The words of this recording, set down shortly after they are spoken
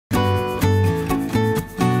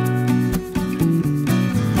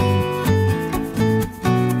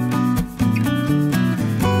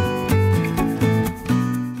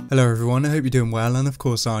Hello everyone, I hope you're doing well, and of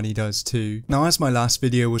course Arnie does too. Now, as my last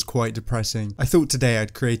video was quite depressing, I thought today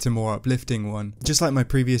I'd create a more uplifting one. Just like my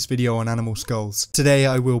previous video on animal skulls, today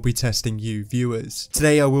I will be testing you viewers.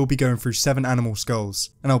 Today I will be going through 7 animal skulls,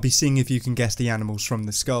 and I'll be seeing if you can guess the animals from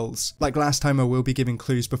the skulls. Like last time, I will be giving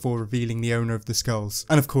clues before revealing the owner of the skulls,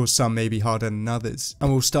 and of course some may be harder than others.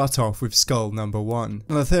 And we'll start off with skull number 1.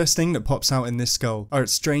 Now, the first thing that pops out in this skull are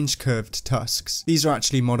its strange curved tusks. These are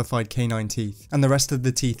actually modified canine teeth, and the rest of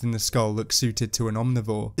the teeth in the skull looks suited to an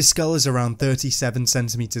omnivore. This skull is around 37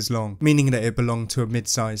 centimeters long, meaning that it belonged to a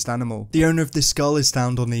mid-sized animal. The owner of this skull is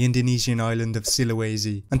found on the Indonesian island of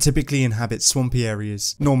Sulawesi, and typically inhabits swampy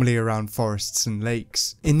areas, normally around forests and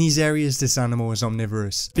lakes. In these areas, this animal is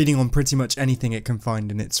omnivorous, feeding on pretty much anything it can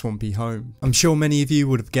find in its swampy home. I'm sure many of you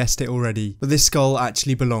would have guessed it already, but this skull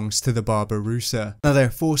actually belongs to the Babirusa. Now, there are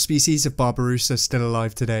 4 species of Babirusa still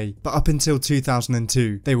alive today, but up until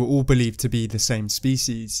 2002, they were all believed to be the same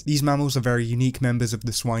species. These mammals are very unique members of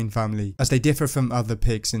the swine family, as they differ from other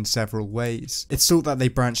pigs in several ways. It's thought that they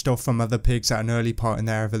branched off from other pigs at an early part in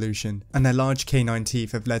their evolution, and their large canine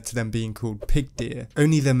teeth have led to them being called pig deer.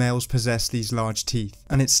 Only the males possess these large teeth,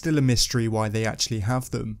 and it's still a mystery why they actually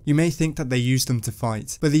have them. You may think that they use them to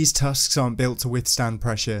fight, but these tusks aren't built to withstand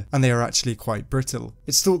pressure, and they are actually quite brittle.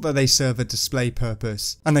 It's thought that they serve a display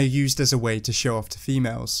purpose, and are used as a way to show off to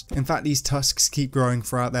females. In fact, these tusks keep growing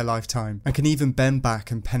throughout their lifetime, and can even bend back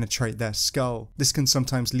and penetrate their skull. This can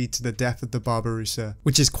sometimes lead to the death of the Babirusa,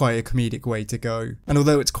 which is quite a comedic way to go. And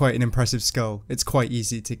although it's quite an impressive skull, it's quite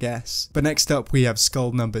easy to guess. But next up we have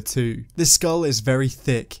skull number 2. This skull is very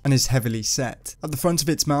thick and is heavily set. At the front of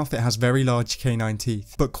its mouth it has very large canine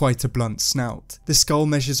teeth, but quite a blunt snout. This skull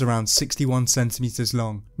measures around 61 centimeters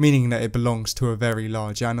long, meaning that it belongs to a very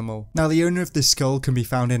large animal. Now, the owner of this skull can be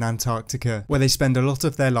found in Antarctica, where they spend a lot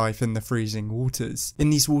of their life in the freezing waters. In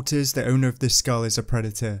these waters, the owner of this skull is a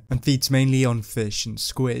predator, and feeds mainly on fish and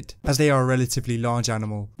squid. As they are a relatively large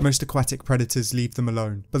animal, most aquatic predators leave them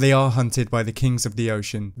alone, but they are hunted by the kings of the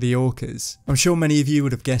ocean, the orcas. I'm sure many of you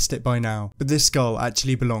would have guessed it by now, but this skull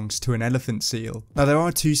actually belongs to an elephant seal. Now, there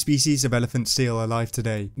are 2 species of elephant seal alive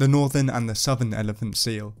today, the northern and the southern elephant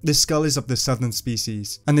seal. This skull is of the southern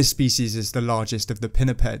species, and this species is the largest of the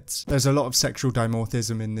pinnipeds. There's a lot of sexual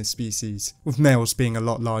dimorphism in this species, with males being a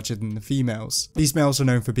lot larger than the females. These males are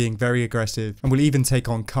known for being very aggressive, and will even take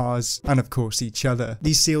on cars, and of course each other.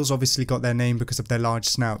 These seals obviously got their name because of their large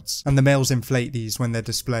snouts, and the males inflate these when they're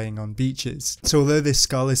displaying on beaches. So although this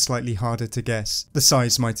skull is slightly harder to guess, the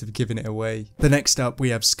size might have given it away. But next up we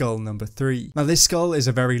have skull number 3. Now, this skull is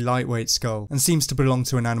a very lightweight skull, and seems to belong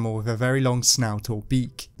to an animal with a very long snout or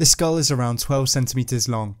beak. This skull is around 12 centimeters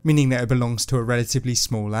long, meaning that it belongs to a relatively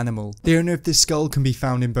small animal. The owner of this skull can be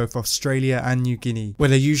found in both Australia and New Guinea, where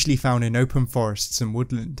they're usually found in open forests and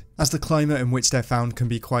woodland. As the climate in which they're found can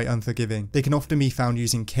be quite unforgiving, they can often be found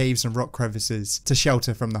using caves and rock crevices to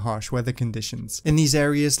shelter from the harsh weather conditions. In these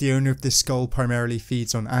areas, the owner of this skull primarily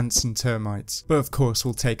feeds on ants and termites, but of course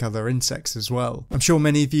will take other insects as well. I'm sure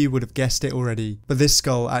many of you would have guessed it already, but this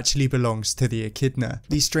skull actually belongs to the echidna.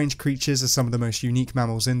 These strange creatures are some of the most unique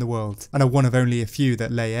mammals in the world, and are one of only a few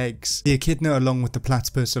that lay eggs. The echidna, along with the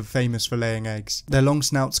platypus, are famous for laying eggs. Their long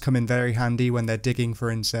snouts come in very handy when they're digging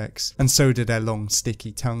for insects, and so do their long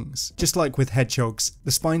sticky tongues. Just like with hedgehogs,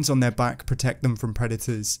 the spines on their back protect them from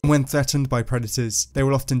predators, and when threatened by predators, they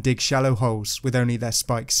will often dig shallow holes with only their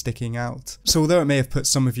spikes sticking out. So although it may have put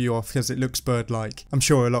some of you off because it looks bird-like, I'm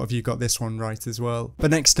sure a lot of you got this one right as well.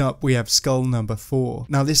 But next up we have skull number 4.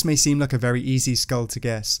 Now, this may seem like a very easy skull to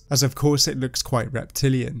guess, as of course it looks quite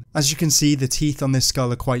reptilian. As you can see, the teeth on this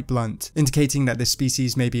skull are quite blunt, indicating that this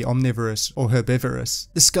species may be omnivorous or herbivorous.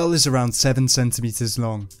 The skull is around 7 centimeters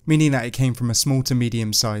long, meaning that it came from a small to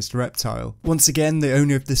medium-sized reptile. Once again, the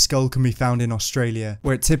owner of this skull can be found in Australia,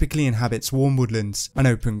 where it typically inhabits warm woodlands and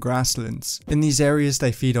open grasslands. In these areas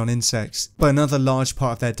they feed on insects, but another large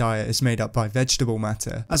part of their diet is made up by vegetable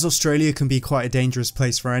matter. As Australia can be quite a dangerous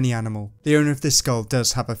place for any animal, the owner of this skull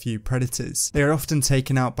does have a few predators. They are often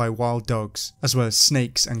taken out by wild dogs, as well as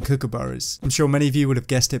snakes and kookaburras. I'm sure many of you would have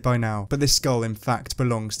guessed it by now, but this skull in fact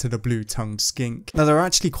belongs to the blue-tongued skink. Now, there are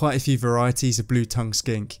actually quite a few varieties of blue-tongued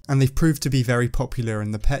skink, and they've proved to be very popular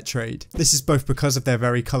in the pet trade. This is both because of their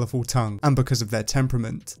very colourful tongue and because of their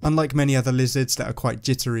temperament. Unlike many other lizards that are quite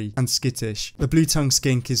jittery and skittish, the blue-tongued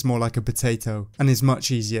skink is more like a potato and is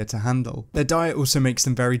much easier to handle. Their diet also makes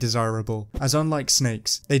them very desirable, as unlike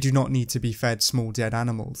snakes, they do not need to be fed small dead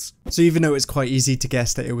animals. So even though it's quite easy to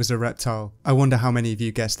guess that it was a reptile, I wonder how many of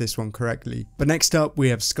you guessed this one correctly. But next up we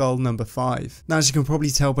have skull number 5. Now, as you can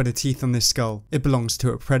probably tell by the teeth on this skull, it belongs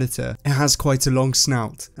to a predator. It has quite a long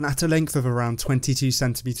snout, and at a length of around 22 cm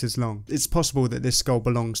centimeters long. It's possible that this skull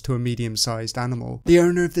belongs to a medium-sized animal. The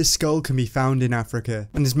owner of this skull can be found in Africa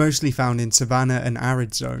and is mostly found in savanna and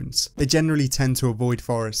arid zones. They generally tend to avoid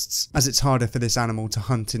forests, as it's harder for this animal to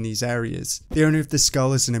hunt in these areas. The owner of this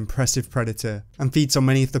skull is an impressive predator and feeds on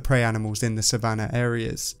many of the prey animals in the savanna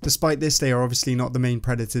areas. Despite this, they are obviously not the main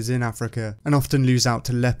predators in Africa and often lose out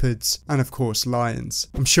to leopards and of course lions.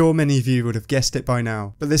 I'm sure many of you would have guessed it by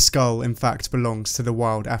now, but this skull in fact belongs to the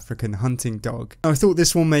wild African hunting dog. Now I thought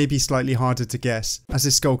this one may be slightly harder to guess, as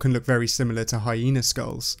this skull can look very similar to hyena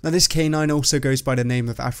skulls. Now this canine also goes by the name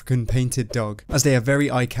of African painted dog, as they have very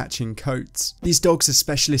eye-catching coats. These dogs are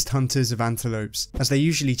specialist hunters of antelopes, as they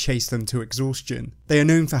usually chase them to exhaustion. They are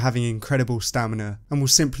known for having incredible stamina and will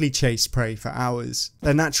simply chase prey for hours.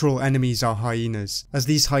 Their natural enemies are hyenas, as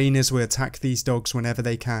these hyenas will attack these dogs whenever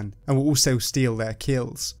they can and will also steal their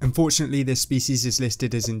kills. Unfortunately, this species is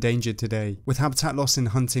listed as endangered today, with habitat loss in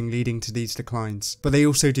hunting leading to these declines, but they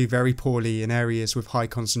also do very poorly in areas with high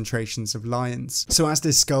concentrations of lions. So as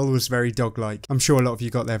this skull was very dog-like, I'm sure a lot of you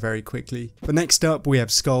got there very quickly. But next up we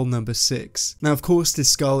have skull number 6. Now of course this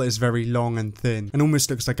skull is very long and thin and almost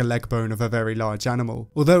looks like a leg bone of a very large animal.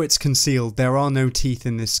 Although it's concealed, there are no teeth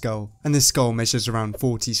in this skull, and this skull measures around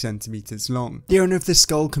 40 centimeters long. The owner of this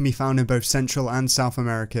skull can be found in both Central and South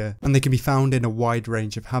America, and they can be found in a wide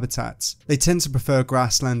range of habitats. They tend to prefer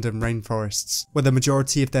grassland and rainforests, where the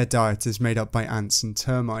majority of their diet is made up by ants and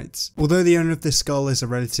termites. Although the owner of this skull is a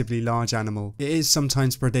relatively large animal, it is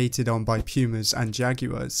sometimes predated on by pumas and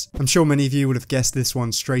jaguars. I'm sure many of you would have guessed this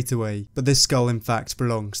one straight away, but this skull in fact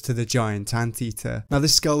belongs to the giant anteater. Now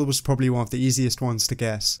this skull was probably one of the easiest ones to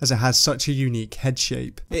guess, as it has such a unique head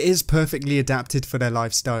shape. It is perfectly adapted for their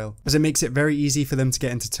lifestyle, as it makes it very easy for them to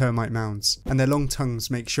get into termite mounds, and their long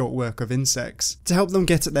tongues make short work of insects. To help them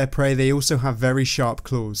get at their prey, they also have very sharp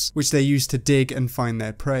claws, which they use to dig and find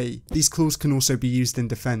their prey. These claws can also be used in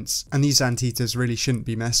defense, and these anteaters really shouldn't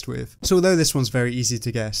be messed with. So although this one's very easy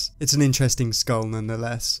to guess, it's an interesting skull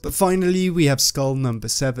nonetheless. But finally we have skull number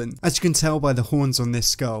 7. As you can tell by the horns on this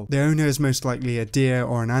skull, the owner is most likely a deer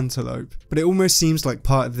or an antelope, but it almost seems like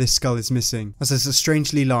part of this skull is missing, as there's a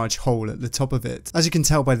strangely large hole at the top of it. As you can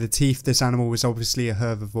tell by the teeth, this animal is obviously a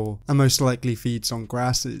herbivore, and most likely feeds on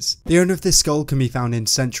grasses. The owner of this skull can be found in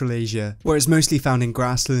Central Asia, where it's mostly found in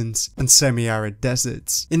grasslands and semi-arid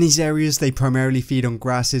deserts. In these areas they primarily feed on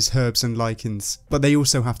grasses, herbs and lichens, but they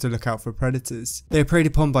also have to look out for predators. They are preyed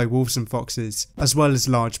upon by wolves and foxes, as well as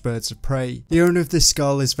large birds of prey. The owner of this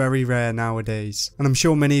skull is very rare nowadays, and I'm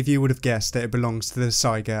sure many of you would have guessed that it belongs to the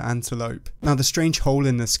saiga antelope. Now the strange hole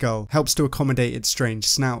in the skull helps to accommodate its strange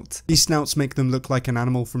snout. These snouts make them look like an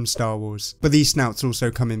animal from Star Wars, but these snouts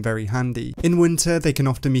also come in very handy. In winter they can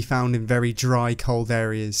often be found in very dry, cold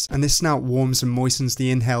areas, and this snout warms and moistens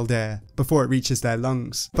the inhaled air before it reaches their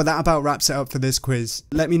lungs. But that about wraps it up for this quiz.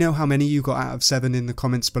 Let me know how many you got out of 7 in the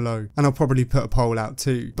comments below, and I'll probably put a poll out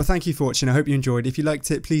too. But thank you for watching, I hope you enjoyed. If you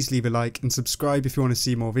liked it, please leave a like and subscribe if you want to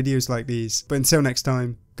see more videos like these. But until next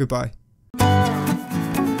time, goodbye.